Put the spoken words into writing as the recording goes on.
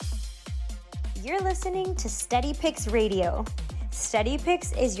You're listening to Steady Picks Radio. Steady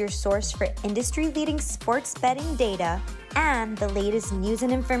Picks is your source for industry-leading sports betting data and the latest news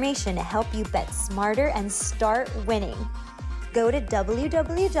and information to help you bet smarter and start winning. Go to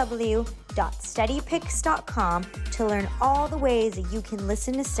www.steadypicks.com to learn all the ways that you can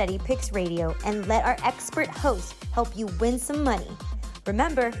listen to Steady Picks Radio and let our expert host help you win some money.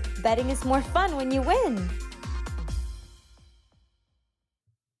 Remember, betting is more fun when you win.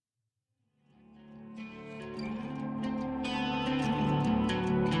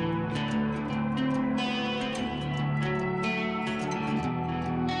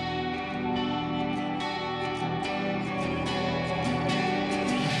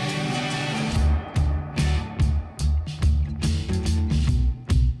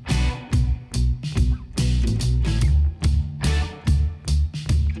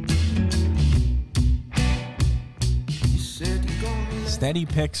 Steady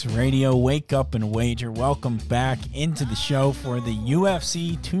Picks Radio, wake up and wager. Welcome back into the show for the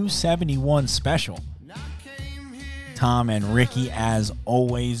UFC 271 special. Tom and Ricky, as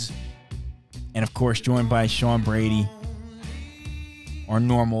always, and of course joined by Sean Brady, our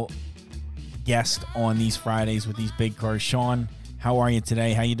normal guest on these Fridays with these big cards. Sean, how are you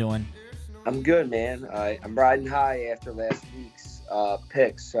today? How you doing? I'm good, man. I'm riding high after last week's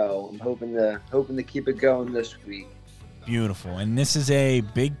picks, so I'm hoping to keep it going this week. Beautiful. And this is a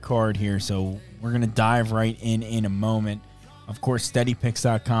big card here, so we're going to dive right in a moment. Of course,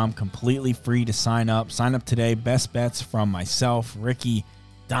 steadypicks.com, completely free to sign up. Sign up today. Best bets from myself, Ricky,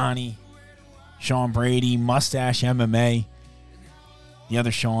 Donnie, Sean Brady, Mustache MMA, the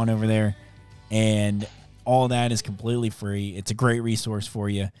other Sean over there. And all that is completely free. It's a great resource for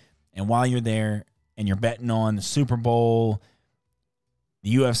you. And while you're there and you're betting on the Super Bowl,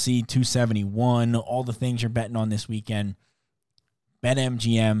 the UFC 271, all the things you're betting on this weekend,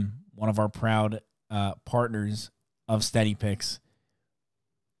 BetMGM, one of our proud partners of Steady Picks.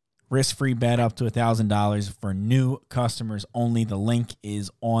 Risk-free bet up to $1,000 for new customers only. The link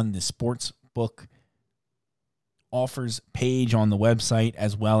is on the Sportsbook offers page on the website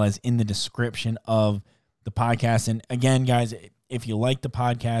as well as in the description of the podcast. And again, guys, if you like the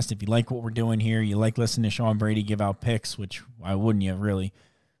podcast, if you like what we're doing here, you like listening to Sean Brady give out picks, which why wouldn't you really?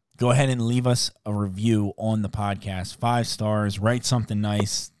 Go ahead and leave us a review on the podcast. 5 stars, write something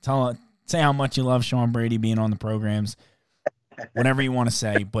nice. Say how much you love Sean Brady being on the programs. Whatever you want to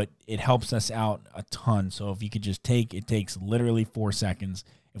say, but it helps us out a ton. So if you could just it takes literally 4 seconds.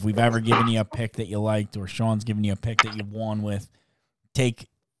 If we've ever given you a pick that you liked or Sean's given you a pick that you've won with, take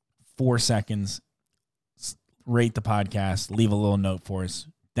 4 seconds, rate the podcast, leave a little note for us.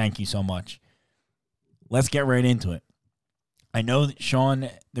 Thank you so much. Let's get right into it. I know that, Sean,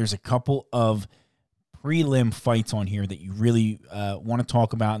 there's a couple of prelim fights on here that you really want to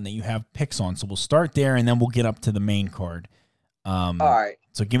talk about and that you have picks on. So we'll start there, and then we'll get up to the main card. All right.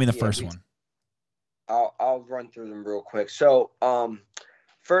 So give me the first one. I'll run through them real quick. So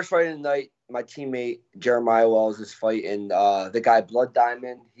first fight of the night, my teammate Jeremiah Wells is fighting the guy Blood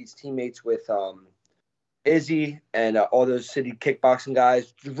Diamond. He's teammates with Izzy and all those city kickboxing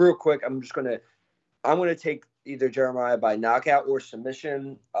guys. Real quick, I'm gonna take either Jeremiah by knockout or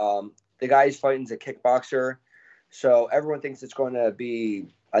submission. The guy he's fighting is a kickboxer, so everyone thinks it's going to be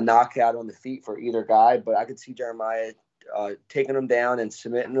a knockout on the feet for either guy, but I could see Jeremiah taking him down and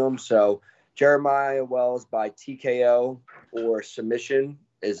submitting him. So Jeremiah Wells by TKO or submission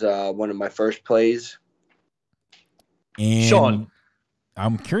is one of my first plays. And Sean,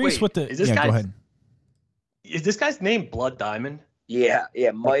 I'm curious wait, what the... Yeah, go ahead. Is this guy's name Blood Diamond? Yeah,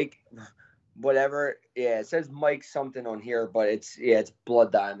 Mike, whatever. Yeah, it says Mike something on here, but it's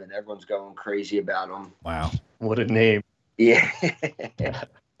Blood Diamond. Everyone's going crazy about him. Wow. What a name. Yeah.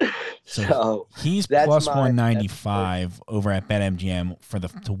 So he's plus 195 over at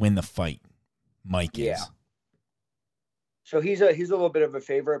BetMGM to win the fight. Mike is. So he's a little bit of a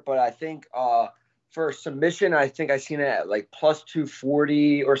favorite, but I think for submission, I think I've seen it at like plus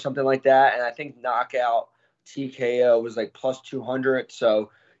 240 or something like that, and I think knockout TKO was like plus 200. So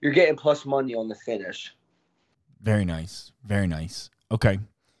you're getting plus money on the finish. Very nice. Very nice. Okay.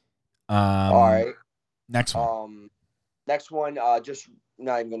 All right. Next one. Next one, just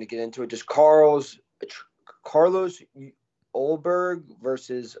not even going to get into it. Just Carlos Ulberg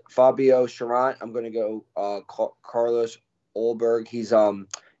versus Fabio Cherant. I'm going to go Carlos Ulberg. He's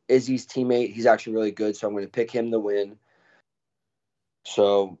Izzy's teammate. He's actually really good, so I'm going to pick him to win.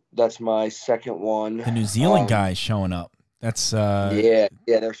 So that's my second one. The New Zealand guy is showing up. That's yeah,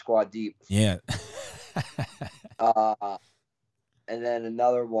 they're squad deep. Yeah. And then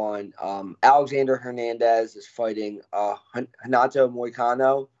another one, Alexander Hernandez is fighting Renato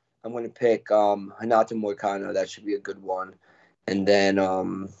Moicano. I'm going to pick Hinata Moicano. That should be a good one. And then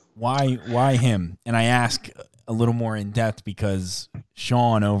why him? And I ask a little more in depth because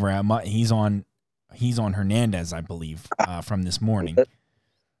Sean over at he's on Hernandez, I believe, from this morning.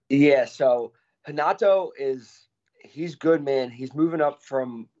 Yeah, so Hanato he's good, man. He's moving up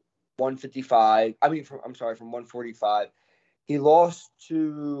from 155. From 145. He lost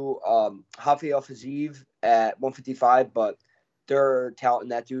to Rafael Fiziev at 155, but they're touting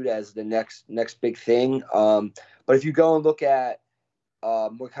that dude as the next big thing. But if you go and look at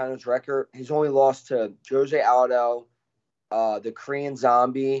Moicano's record, he's only lost to Jose Aldo, the Korean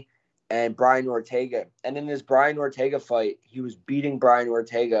Zombie, and Brian Ortega. And in this Brian Ortega fight, he was beating Brian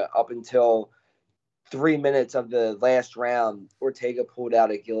Ortega up until 3 minutes of the last round. Ortega pulled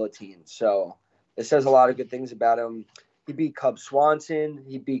out a guillotine. So it says a lot of good things about him. He beat Cub Swanson.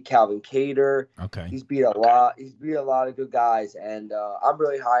 He beat Calvin Kattar. Okay. He's beat a lot of good guys, and I'm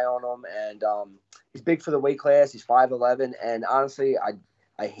really high on him. And he's big for the weight class. He's 5'11", and honestly,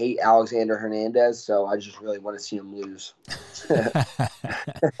 I hate Alexander Hernandez, so I just really want to see him lose.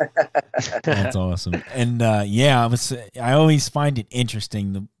 That's awesome. And I always find it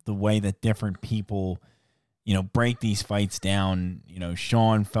interesting the way that different people, break these fights down.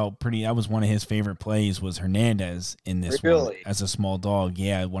 Sean felt that was one of his favorite plays was Hernandez in this one as a small dog.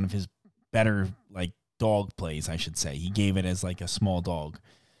 Yeah, one of his better dog plays, I should say. He gave it as a small dog.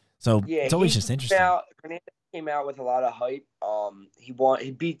 So yeah, it's always just interesting. Hernandez came out with a lot of hype. He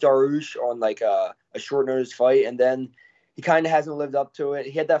beat Dariush on a short notice fight, and then he kind of hasn't lived up to it.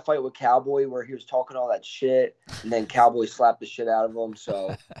 He had that fight with Cowboy where he was talking all that shit, and then Cowboy slapped the shit out of him.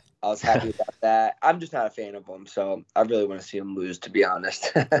 So I was happy about that. I'm just not a fan of him, so I really want to see him lose, to be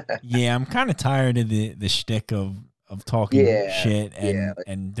honest. Yeah, I'm kind of tired of the shtick of talking shit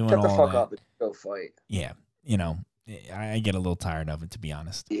and doing all that. Shut the fuck up and go fight. Yeah, I get a little tired of it, to be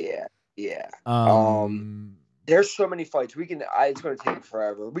honest. Yeah. There's so many fights. It's going to take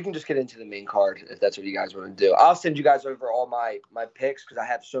forever. We can just get into the main card if that's what you guys want to do. I'll send you guys over all my picks because I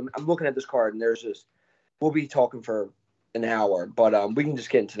have I'm looking at this card and we'll be talking for an hour, but we can just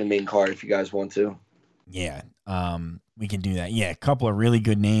get into the main card if you guys want to. Yeah, we can do that. Yeah, a couple of really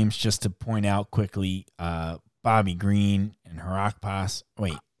good names just to point out quickly. Bobby Green and Harakpas.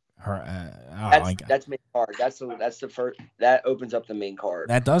 Wait. That's main card. That's the first. That opens up the main card.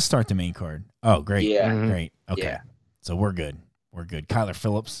 That does start the main card. Oh, great. Yeah. Great. Okay. Yeah. So we're good. Kyler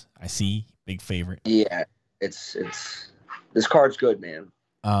Phillips, I see, big favorite. Yeah. It's this card's good, man.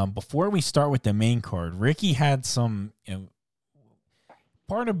 Before we start with the main card, Ricky had some.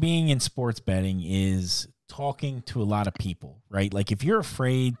 Part of being in sports betting is talking to a lot of people, right? Like if you're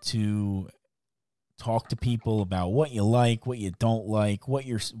afraid to talk to people about what you like, what you don't like,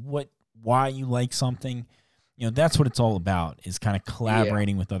 why you like something, that's what it's all about, is kind of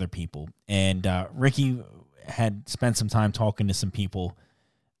collaborating with other people. And Ricky had spent some time talking to some people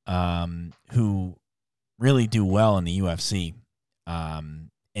who really do well in the UFC.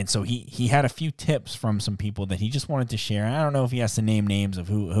 And so he had a few tips from some people that he just wanted to share. I don't know if he has to name names of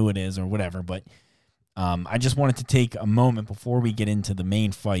who it is or whatever, but I just wanted to take a moment before we get into the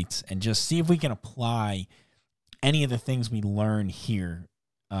main fights and just see if we can apply any of the things we learn here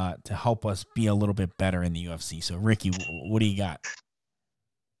to help us be a little bit better in the UFC. So, Ricky, what do you got?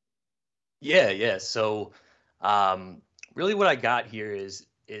 Yeah. So, really what I got here is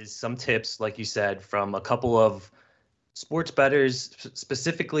some tips, like you said, from a couple of sports bettors,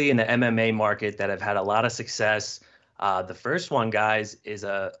 specifically in the MMA market, that have had a lot of success. The first one, guys, is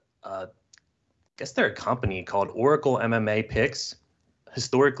I guess they're a company called Oracle MMA Picks.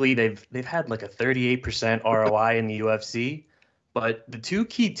 Historically, they've had like a 38% ROI in the UFC. But the two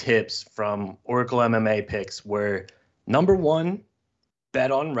key tips from Oracle MMA Picks were, number one, bet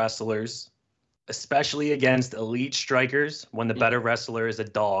on wrestlers, especially against elite strikers when the better wrestler is a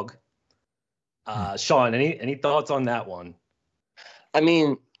dog. Sean, any thoughts on that one? I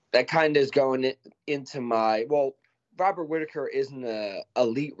mean, that kind of is going into Robert Whitaker isn't an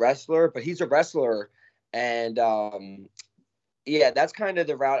elite wrestler, but he's a wrestler. And, that's kind of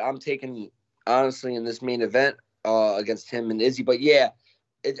the route I'm taking, honestly, in this main event against him and Izzy. But,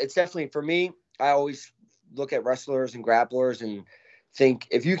 it's definitely, for me, I always look at wrestlers and grapplers and think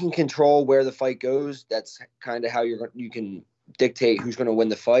if you can control where the fight goes, that's kind of how you can dictate who's going to win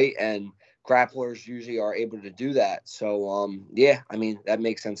the fight. And grapplers usually are able to do that. So, that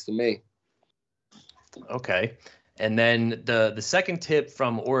makes sense to me. Okay. And then the second tip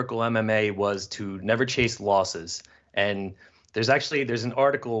from Oracle MMA was to never chase losses. And there's an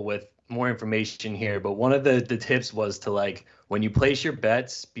article with more information here, but one of the tips was to, when you place your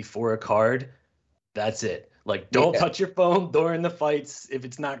bets before a card, that's it. Like, don't touch your phone during the fights if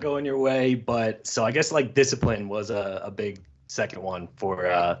it's not going your way. But so I guess like discipline was a big second one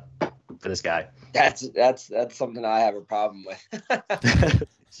for this guy. That's something I have a problem with.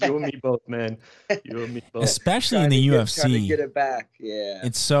 You and me both, man. You and me both. Especially in the UFC. Trying to get it back. Yeah.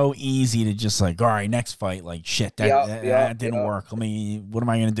 It's so easy to just like, all right, next fight. Like, shit, that didn't work. What am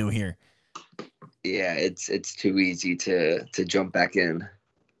I going to do here? Yeah, it's too easy to jump back in.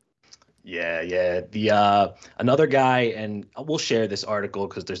 Yeah. The another guy, and we'll share this article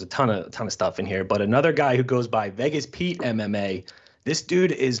because there's a ton of stuff in here. But another guy who goes by Vegas Pete MMA. This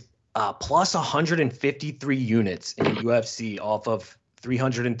dude is plus 153 units in UFC off of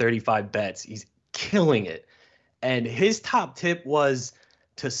 335 bets. He's killing it. And his top tip was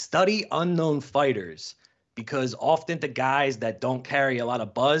to study unknown fighters because often the guys that don't carry a lot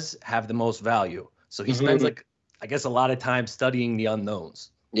of buzz have the most value. So he spends like, I guess, a lot of time studying the unknowns.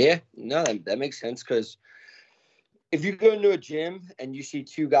 Yeah, no, that makes sense because if you go into a gym and you see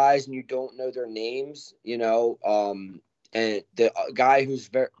two guys and you don't know their names, and the guy who's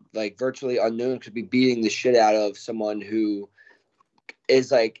virtually unknown could be beating the shit out of someone who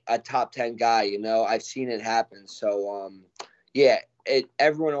is like a top 10 guy, I've seen it happen. So,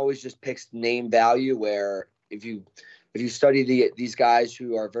 everyone always just picks name value where if you study these guys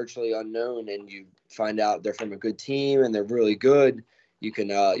who are virtually unknown and you find out they're from a good team and they're really good, you can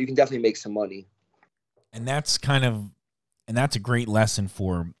definitely make some money. And that's a great lesson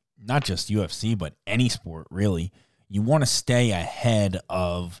for not just UFC, but any sport really. You want to stay ahead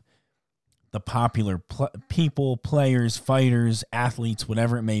of the popular people, players, fighters, athletes,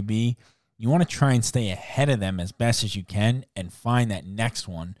 whatever it may be. You want to try and stay ahead of them as best as you can and find that next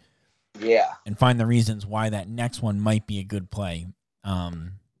one. Yeah. And find the reasons why that next one might be a good play.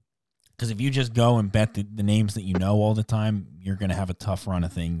 Because if you just go and bet the names that you know all the time, you're going to have a tough run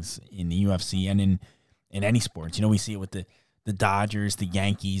of things in the UFC and in any sports. We see it with the Dodgers, the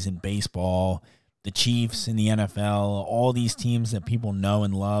Yankees in baseball, the Chiefs in the NFL, all these teams that people know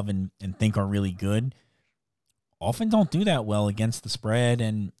and love and think are really good often don't do that well against the spread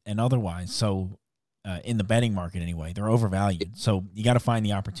and otherwise. So in the betting market anyway, they're overvalued. So you got to find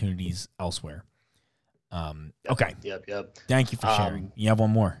the opportunities elsewhere. Okay. Yep. Thank you for sharing. You have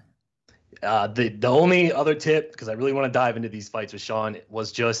one more. The only other tip, because I really want to dive into these fights with Sean,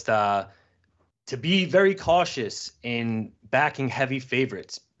 was just to be very cautious in backing heavy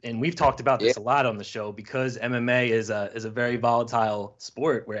favorites. And we've talked about this a lot on the show because MMA is a very volatile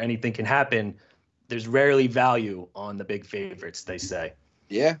sport where anything can happen. There's rarely value on the big favorites, they say.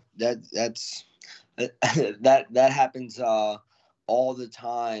 Yeah, that happens all the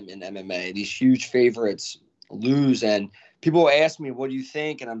time in MMA. These huge favorites lose, and people ask me, "What do you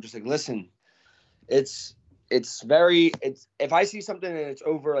think?" And I'm just like, "Listen, if I see something and it's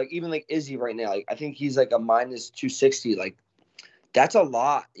over, like even like Izzy right now, like I think he's like a minus 260, like." That's a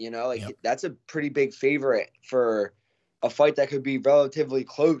lot, That's a pretty big favorite for a fight that could be relatively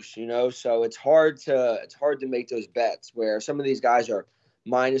close, So it's hard to make those bets where some of these guys are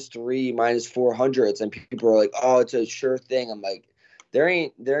 -3, -400s, and people are like, "Oh, it's a sure thing." I'm like, there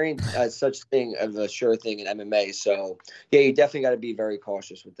ain't such thing of a sure thing in MMA. So yeah, you definitely got to be very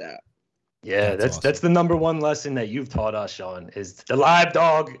cautious with that. Yeah, that's the number one lesson that you've taught us, Sean. Is the live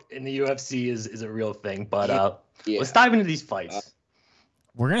dog in the UFC is a real thing. But let's dive into these fights.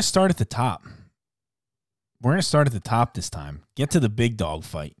 We're going to start at the top. We're going to start at the top this time. Get to the big dog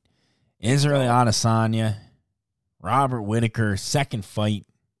fight. Israel Adesanya, Robert Whittaker, second fight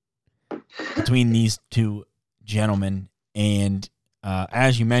between these two gentlemen. And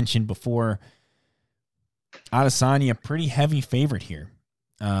as you mentioned before, Adesanya, pretty heavy favorite here.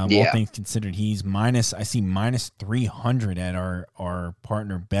 All things considered, he's -300 at our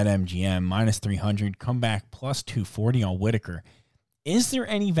partner BetMGM, -300. Come back +240 on Whittaker. Is there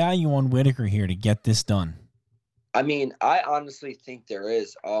any value on Whittaker here to get this done? I mean, I honestly think there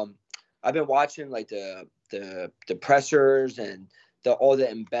is. I've been watching like the pressers and all the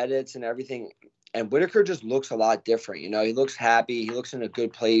embeddeds and everything, and Whittaker just looks a lot different. He looks happy. He looks in a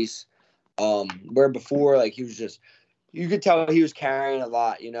good place. Where before, like he was just, you could tell he was carrying a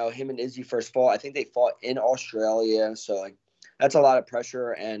lot. Him and Izzy first fought. I think they fought in Australia, so like that's a lot of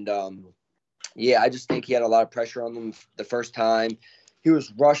pressure. And I just think he had a lot of pressure on him the first time. He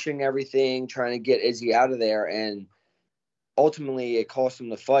was rushing everything, trying to get Izzy out of there, and ultimately it cost him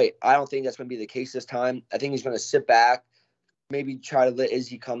the fight. I don't think that's going to be the case this time. I think he's going to sit back, maybe try to let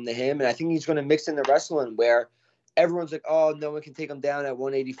Izzy come to him, and I think he's going to mix in the wrestling where everyone's like, "Oh, no one can take him down at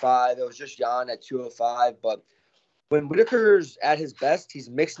 185. It was just Jan at 205." But when Whittaker's at his best, he's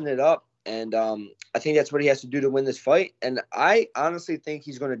mixing it up. And I think that's what he has to do to win this fight. And I honestly think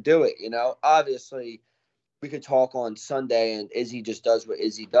he's going to do it. Obviously, we could talk on Sunday and Izzy just does what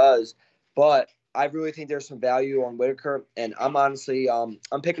Izzy does. But I really think there's some value on Whitaker, and I'm honestly I'm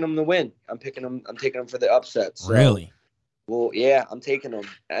picking him to win. I'm taking him for the upset. So, really? Well, yeah, I'm taking him,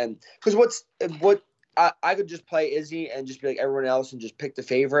 and because I could just play Izzy and just be like everyone else and just pick the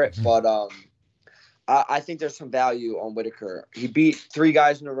favorite, but I think there's some value on Whitaker. He beat 3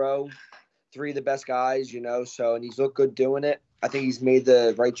 guys in a row, 3 of the best guys, so, and he's looked good doing it. I think he's made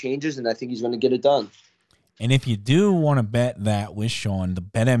the right changes, and I think he's going to get it done. And if you do want to bet that with Sean, the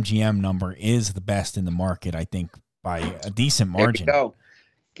BetMGM number is the best in the market, I think, by a decent margin. There you go.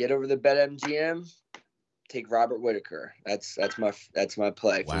 Get over the BetMGM. Take Robert Whitaker. That's my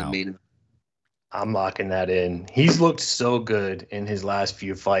play for the main. I'm locking that in. He's looked so good in his last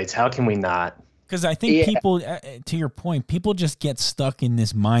few fights. How can we not? Because I think people, to your point, people just get stuck in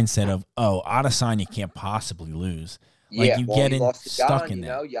this mindset of, Adesanya can't possibly lose. Like you get stuck in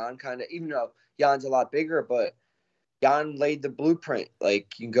that. Jan kind of, even though Jan's a lot bigger, but Jan laid the blueprint.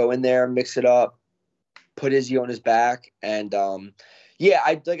 Like you can go in there, mix it up, put Izzy on his back, and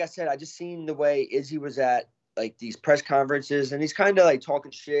like I said, I just seen the way Izzy was at like these press conferences, and he's kind of like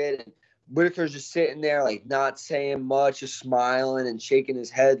talking shit, and Whitaker's just sitting there like not saying much, just smiling and shaking his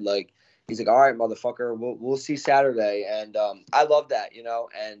head like he's like, all right, motherfucker, we'll see Saturday, and I love that,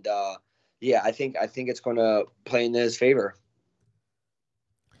 and I think it's going to play in his favor.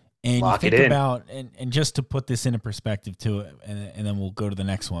 And lock you think about, and just to put this into perspective too, and then we'll go to the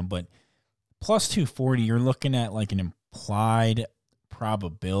next one, but plus 240, you're looking at like an implied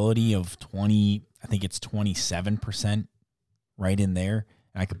probability of 20, I think it's 27% right in there.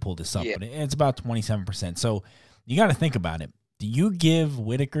 I could pull this up, but it's about 27%. So you got to think about it. Do you give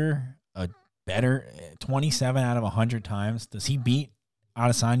Whitaker a better 27 out of 100 times? Does he beat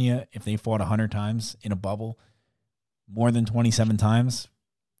Adesanya if they fought 100 times in a bubble? More than 27 times?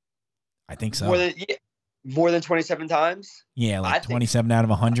 I think so. More than 27 times? Yeah, like 27 out of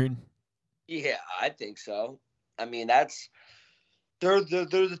 100? Yeah, I think so. I mean, they're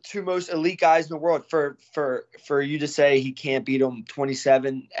the 2 most elite guys in the world. For you to say he can't beat them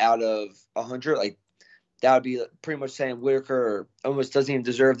 27 out of 100, like that would be pretty much saying Whitaker almost doesn't even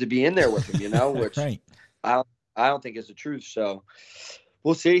deserve to be in there with him, which right. I don't think is the truth. So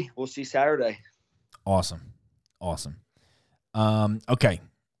we'll see. We'll see Saturday. Awesome. Okay.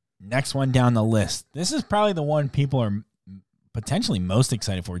 Next one down the list. This is probably the one people are potentially most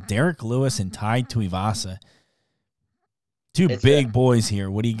excited for. Derek Lewis and Tai Tuivasa. Two big boys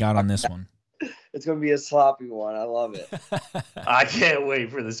here. What do you got on this one? It's going to be a sloppy one. I love it. I can't wait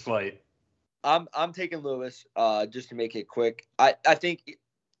for this fight. I'm taking Lewis just to make it quick. I think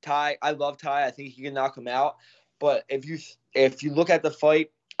Tai, I love Tai. I think he can knock him out. But if you look at the fight,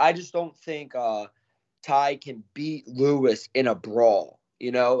 I just don't think Tai can beat Lewis in a brawl.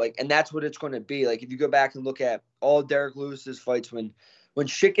 And that's what it's going to be. Like if you go back and look at all Derek Lewis's fights, when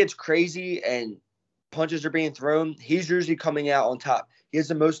shit gets crazy and punches are being thrown, he's usually coming out on top. He has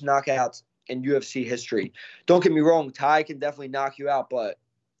the most knockouts in UFC history. Don't get me wrong, Tai can definitely knock you out, but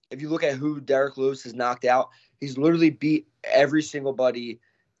if you look at who Derek Lewis has knocked out, he's literally beat every single buddy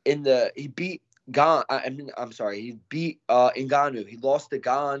he beat he beat Ngannou. He lost to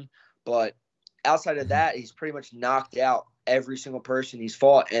Gane, but outside of that, he's pretty much knocked out every single person he's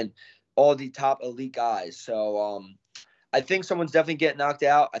fought and all the top elite guys. So I think someone's definitely getting knocked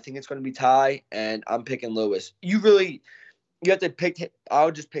out. I think it's going to be Tai, and I'm picking Lewis. You have to pick. I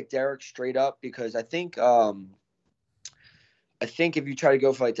would just pick Derek straight up because I think if you try to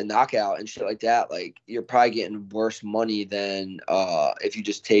go for like the knockout and shit like that, like you're probably getting worse money than if you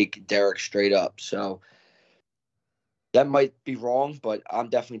just take Derek straight up. So that might be wrong, but I'm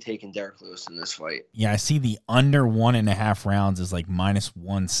definitely taking Derek Lewis in this fight. Yeah, I see the under 1.5 rounds is like minus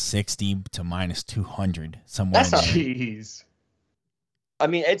 160 to minus 200 somewhere. That's jeez. I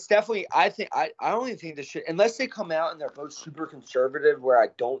mean, it's definitely. I only think this shit, unless they come out and they're both super conservative, where I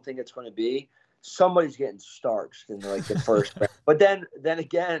don't think it's going to be. Somebody's getting starched in like the first round. But then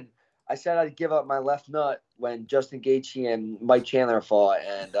again, I said I'd give up my left nut when Justin Gaethje and Mike Chandler fought,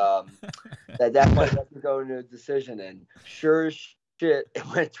 and that might have to go into a decision. And sure as shit, it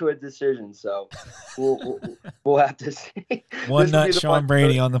went to a decision. So we'll have to see. One nut Sean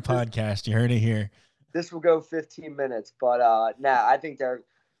Brady on the podcast. You heard it here. This will go 15 minutes, but I think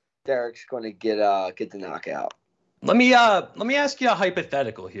Derek's going to get the knockout. Let me ask you a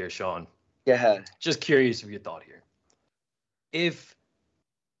hypothetical here, Sean. Go ahead. Just curious of your thought here. If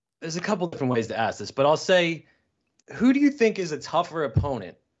there's a couple different ways to ask this, but I'll say, who do you think is a tougher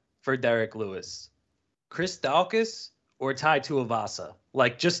opponent for Derek Lewis? Chris Daukaus or Tai Tuivasa?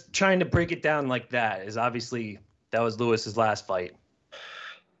 Like, just trying to break it down like that is obviously that was Lewis's last fight.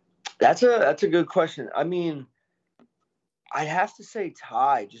 That's a good question. I mean, I'd have to say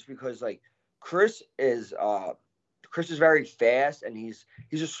Ty, just because like Chris is very fast and he's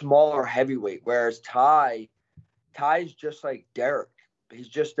a smaller heavyweight, whereas Ty's just like Derek. He's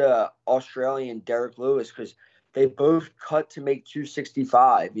just a Australian Derek Lewis, because they both cut to make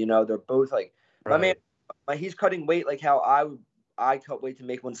 265. You know, they're both like my man. He's cutting weight like how I cut weight to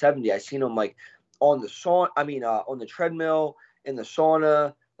make 170. I seen him like on the treadmill, in the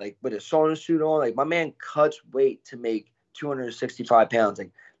sauna, like with a sauna suit on. Like my man cuts weight to make 265 pounds.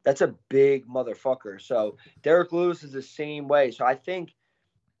 Like that's a big motherfucker. So Derek Lewis is the same way. So I think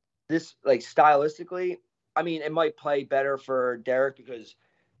this, like, stylistically, I mean, it might play better for Derek because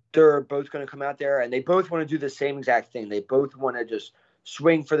they're both going to come out there and they both want to do the same exact thing. They both want to just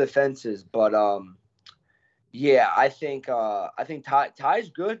swing for the fences. But yeah, I think Ty's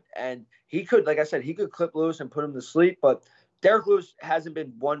good, and he could, like I said, he could clip Lewis and put him to sleep. But Derek Lewis hasn't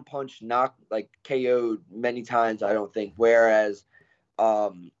been one punch knocked, like KO'd many times, I don't think. Whereas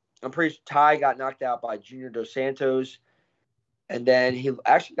I'm pretty sure Ty got knocked out by Junior Dos Santos, and then he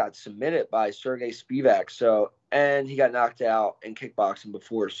actually got submitted by Sergey Spivak. So, and he got knocked out in kickboxing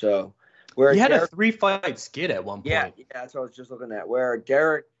before. So, where he had a 3-fight skid at one point. Yeah, that's what I was just looking at. Where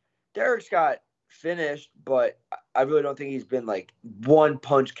Derek's got finished, but I really don't think he's been like one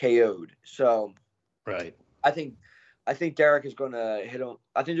punch KO'd. So, right. I think Derek is going to hit him.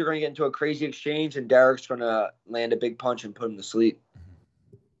 I think they're going to get into a crazy exchange, and Derek's going to land a big punch and put him to sleep.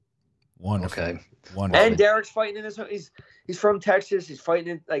 Wonderful. Okay. Wonderful. And Derek's fighting in his. He's from Texas. He's fighting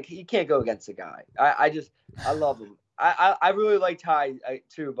in, like, he can't go against the guy. I love him. I really like Ty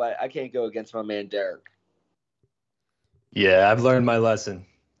too, but I can't go against my man Derek. Yeah, I've learned my lesson.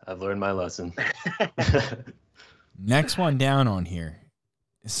 Next one down on here.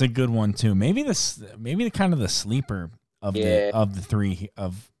 It's a good one too. Maybe the kind of the sleeper of the three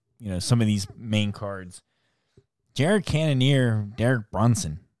of, you know, some of these main cards. Jared Cannonier, Derek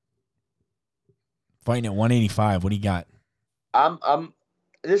Brunson, fighting at 185. What do you got?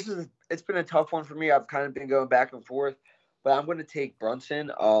 It's been a tough one for me. I've kind of been going back and forth, but I'm going to take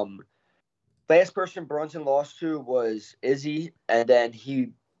Brunson. Last person Brunson lost to was Izzy, and then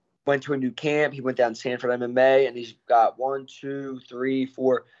he went to a new camp. He went down to Sanford MMA, and he's got 1, 2, 3,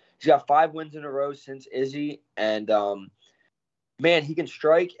 4. He's got 5 wins in a row since Izzy, and man, he can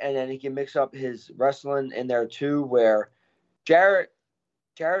strike, and then he can mix up his wrestling in there too. Where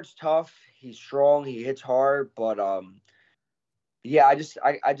Jared's tough, he's strong, he hits hard, but yeah, I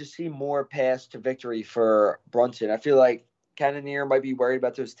just see more paths to victory for Brunson. I feel like Cannonier might be worried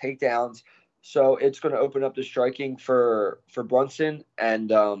about those takedowns, so it's going to open up the striking for Brunson.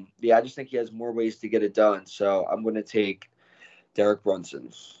 And yeah, I just think he has more ways to get it done. So I'm going to take Derek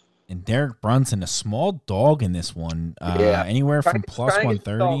Brunson. And Derek Brunson, a small dog in this one. Yeah. Anywhere from plus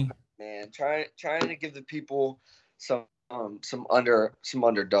 130. Man, trying to give the people some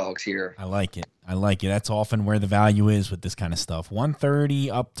underdogs here. I like it. That's often where the value is with this kind of stuff.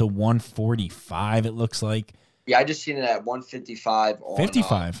 130 up to 145, it looks like. Yeah, I just seen it at 155.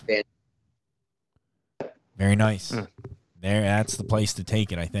 55. Very nice. That's the place to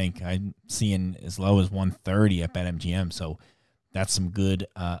take it, I think. I'm seeing as low as 130 at BetMGM, so that's some good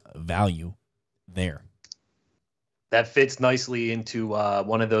value there. That fits nicely into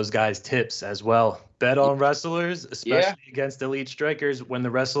one of those guys' tips as well. Bet on wrestlers, especially against elite strikers, when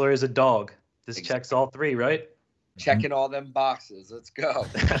the wrestler is a dog. This checks all three, right? Checking all them boxes. Let's go.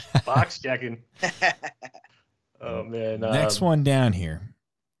 Box checking. Oh, man. Next one down here.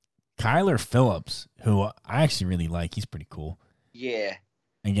 Kyler Phillips, who I actually really like. He's pretty cool. Yeah.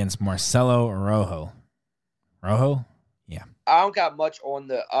 Against Marcelo Araujo. Rojo? Yeah. I don't got much on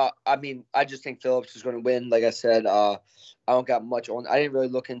the I mean, I just think Phillips is going to win. Like I said, I don't got much on. I didn't really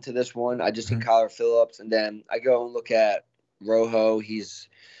look into this one. I just think Kyler Phillips, and then I go and look at Rojo. He's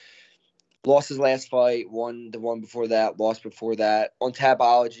lost his last fight, won the one before that, lost before that. On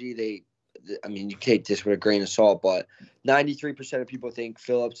Tabology, you take this with a grain of salt, but 93% of people think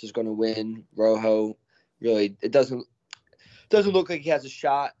Phillips is going to win. Rojo, really, it doesn't look like he has a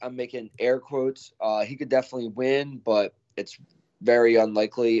shot. I'm making air quotes. He could definitely win, but it's very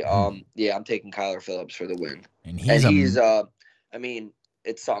unlikely. Yeah, I'm taking Kyler Phillips for the win. And he's I mean,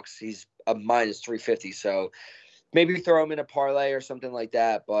 it sucks. He's a minus 350, so maybe throw him in a parlay or something like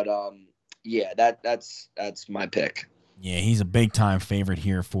that. But yeah, that's my pick. Yeah, he's a big time favorite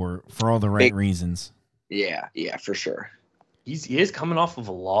here for all the right reasons. Yeah, for sure. He is coming off of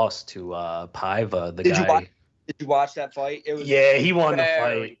a loss to Paiva, the guy. Did you watch that fight? It was he won the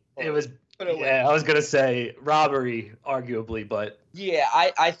fight. Close. It was. Yeah, I was gonna say robbery, arguably, but yeah,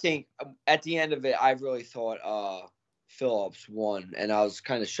 I think at the end of it, I really thought Phillips won, and I was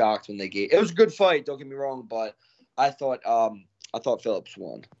kind of shocked when they gave. It was a good fight. Don't get me wrong, but I thought Phillips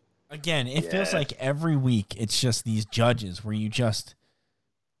won. Again, it feels like every week it's just these judges where you just.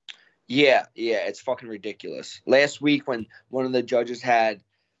 Yeah, it's fucking ridiculous. Last week when one of the judges had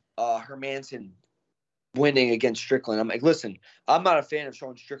Hermanson winning against Strickland, I'm like, listen, I'm not a fan of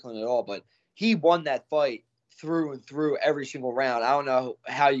Sean Strickland at all, but he won that fight through and through every single round. I don't know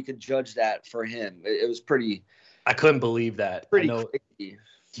how you could judge that for him. It was pretty. I couldn't believe that. Pretty crazy.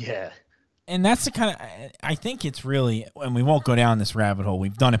 Yeah. And that's the kind of, I think it's really, and we won't go down this rabbit hole.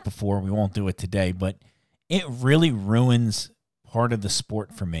 We've done it before. We won't do it today, but it really ruins part of the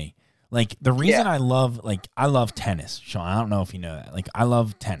sport for me. Like the reason I love tennis, Sean, I don't know if you know that. Like I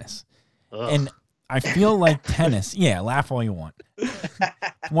love tennis. Ugh. And I feel like tennis, laugh all you want.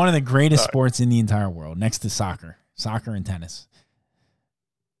 One of the greatest sports in the entire world, next to soccer and tennis.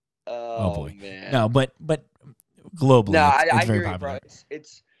 Oh boy. Man. No, but globally, no, it's I very hear you, popular. bro.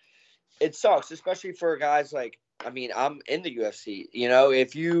 It sucks, especially for guys like, I mean, I'm in the UFC. You know,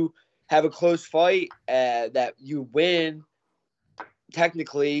 if you have a close fight that you win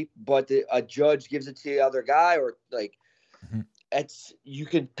technically, but a judge gives it to the other guy, or like, you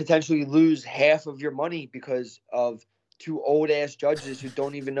could potentially lose half of your money because of two old ass judges who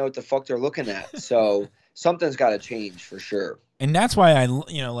don't even know what the fuck they're looking at. So something's got to change for sure. And that's why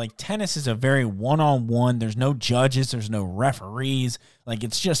like tennis is a very one-on-one. There's no judges. There's no referees. Like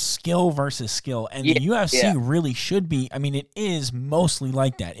it's just skill versus skill. And the UFC really should be. I mean, it is mostly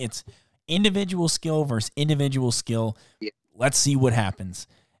like that. It's individual skill versus individual skill. Yeah. Let's see what happens.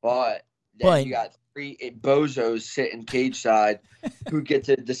 But then you got three bozos sitting cage side who get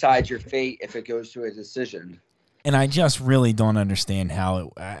to decide your fate if it goes to a decision. And I just really don't understand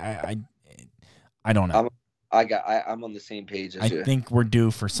how I don't know. I'm on the same page as you. I think we're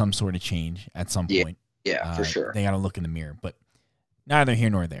due for some sort of change at some point. Yeah, for sure. They got to look in the mirror, but neither here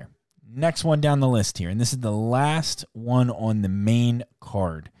nor there. Next one down the list here, and this is the last one on the main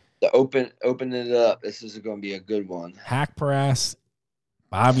card. Open it up. This is going to be a good one. Haqparast,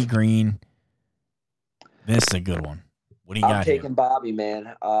 Bobby Green. This is a good one. What do you got I'm taking Bobby,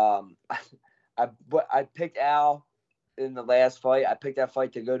 man. I picked Al in the last fight. I picked that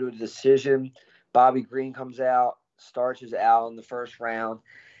fight to go to a decision. Bobby Green comes out, starches Al in the first round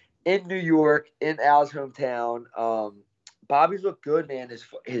in New York, in Al's hometown. Bobby's looked good, man.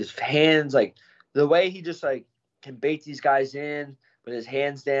 His hands, like the way he just like can bait these guys in with his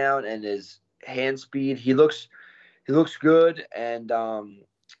hands down and his hand speed. He looks good, and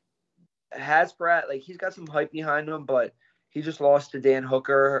Haqparast, like he's got some hype behind him, but he just lost to Dan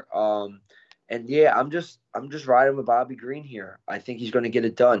Hooker. And yeah, I'm just riding with Bobby Green here. I think he's going to get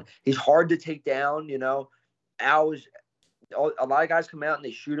it done. He's hard to take down, you know. A lot of guys come out and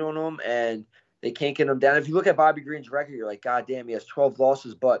they shoot on him and they can't get him down. If you look at Bobby Green's record, you're like, God damn, he has 12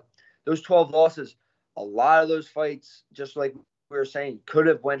 losses. But those 12 losses, a lot of those fights, just like we were saying, could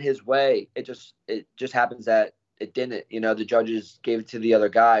have went his way. It just happens that it didn't. You know, the judges gave it to the other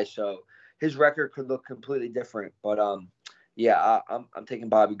guy, so his record could look completely different. But I'm taking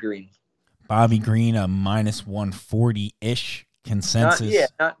Bobby Green. Bobby Green, a minus 140-ish consensus.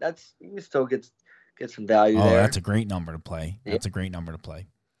 That's you can still get some value there. Oh, that's a great number to play. That's a great number to play.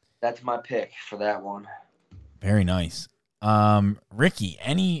 That's my pick for that one. Very nice. Ricky,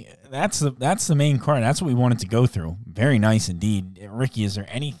 that's the main card. That's what we wanted to go through. Very nice indeed. Ricky, is there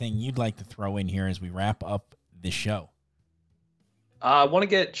anything you'd like to throw in here as we wrap up this show? I want to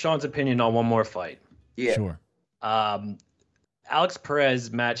get Sean's opinion on one more fight. Yeah. Sure. Alex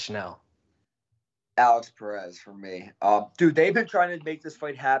Perez, Matt Schnell. Alex Perez for me. Dude, they've been trying to make this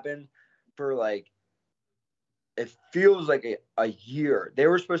fight happen for like, it feels like a year. They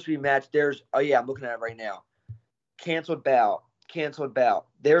were supposed to be matched. I'm looking at it right now. Canceled bout.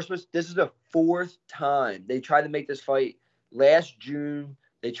 This is the fourth time. They tried to make this fight last June.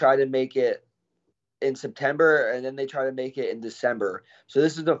 They tried to make it in September, and then they tried to make it in December. So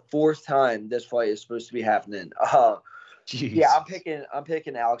this is the fourth time this fight is supposed to be happening. Jeez. Yeah, I'm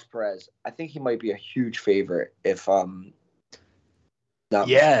picking Alex Perez. I think he might be a huge favorite if I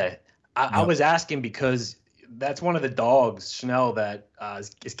was asking because that's one of the dogs, Schnell, that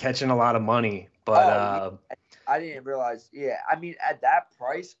is catching a lot of money. But I didn't realize. Yeah, I mean, at that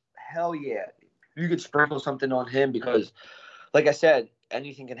price, hell yeah, you could sprinkle something on him because, like I said,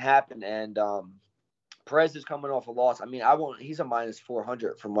 anything can happen. And Perez is coming off a loss. I mean, he's a minus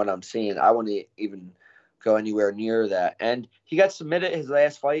 400 from what I'm seeing. I won't even go anywhere near that. And he got submitted his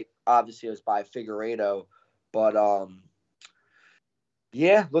last fight. Obviously, it was by Figueiredo. But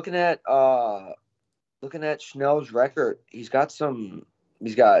looking at Schnell's record, he's got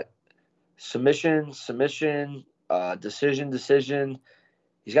submission, decision.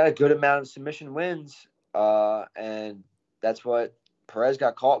 He's got a good amount of submission wins, and that's what Perez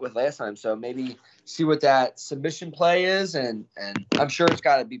got caught with last time. So maybe see what that submission play is, and I'm sure it's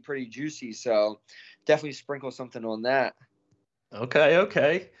got to be pretty juicy. So definitely sprinkle something on that.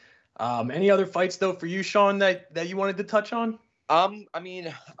 Okay. Any other fights though for you, Sean, that you wanted to touch on? I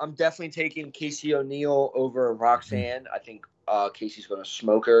mean, I'm definitely taking Casey O'Neill over Roxanne. I think Casey's going to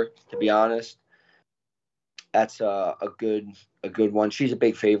smoke her, to be honest. That's a good one. She's a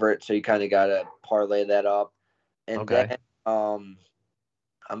big favorite, so you kind of got to parlay that up. And then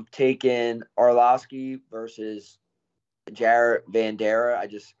I'm taking Arlovsky versus Jared Vanderaa.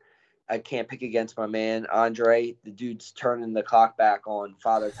 I can't pick against my man Andre. The dude's turning the clock back on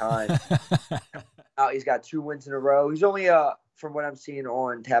Father Time. Now he's got 2 wins in a row. He's only from what I'm seeing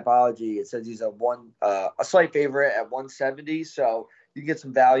on Tapology, it says he's a slight favorite at 170. So you can get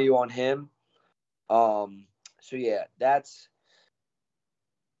some value on him. So yeah, that's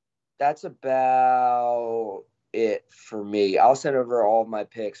about it for me. I'll send over all of my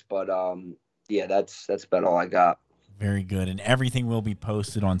picks, but yeah, that's about all I got. Very good. And everything will be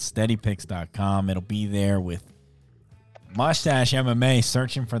posted on steadypicks.com. It'll be there with Mustache MMA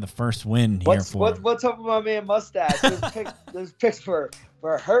searching for the first win here for him. What's up with my man Mustache? Those picks were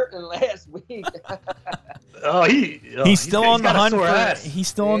hurting last week. He's still on the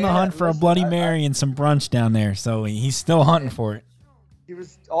hunt for a Bloody Mary and some brunch down there. So he's still hunting for it. He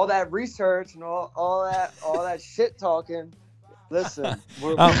was all that research and all that shit talking. Listen,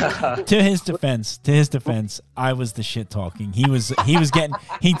 to his defense, I was the shit talking. He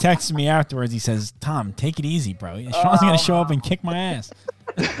texted me afterwards. He says, "Tom, take it easy, bro. Sean's gonna show up and kick my ass."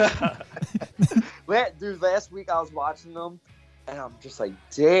 Dude, last week I was watching them, and I'm just like,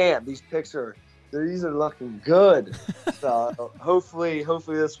 "Damn, these are looking good." So hopefully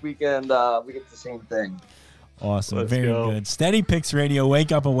this weekend we get the same thing. Awesome, very good. Steady Picks Radio.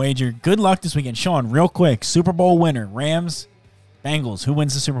 Wake up and wager. Good luck this weekend, Sean. Real quick, Super Bowl winner: Rams, Bengals. Who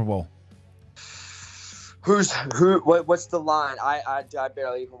wins the Super Bowl? What's the line? I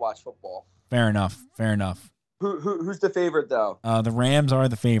barely even watch football. Fair enough. Who's the favorite though? The Rams are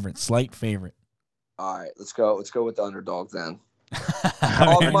the favorite, slight favorite. All right, let's go with the underdog then.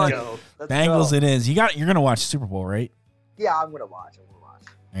 Bengals it is. You're gonna watch Super Bowl, right? Yeah, I'm gonna watch.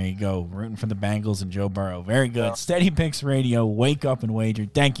 There you go, rooting for the Bengals and Joe Burrow. Very good. Yeah. Steady Picks Radio. Wake up and wager.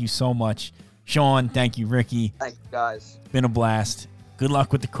 Thank you so much, Sean. Thank you, Ricky. Thank you, guys. Been a blast. Good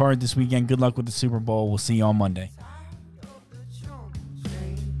luck with the card this weekend. Good luck with the Super Bowl. We'll see you on Monday.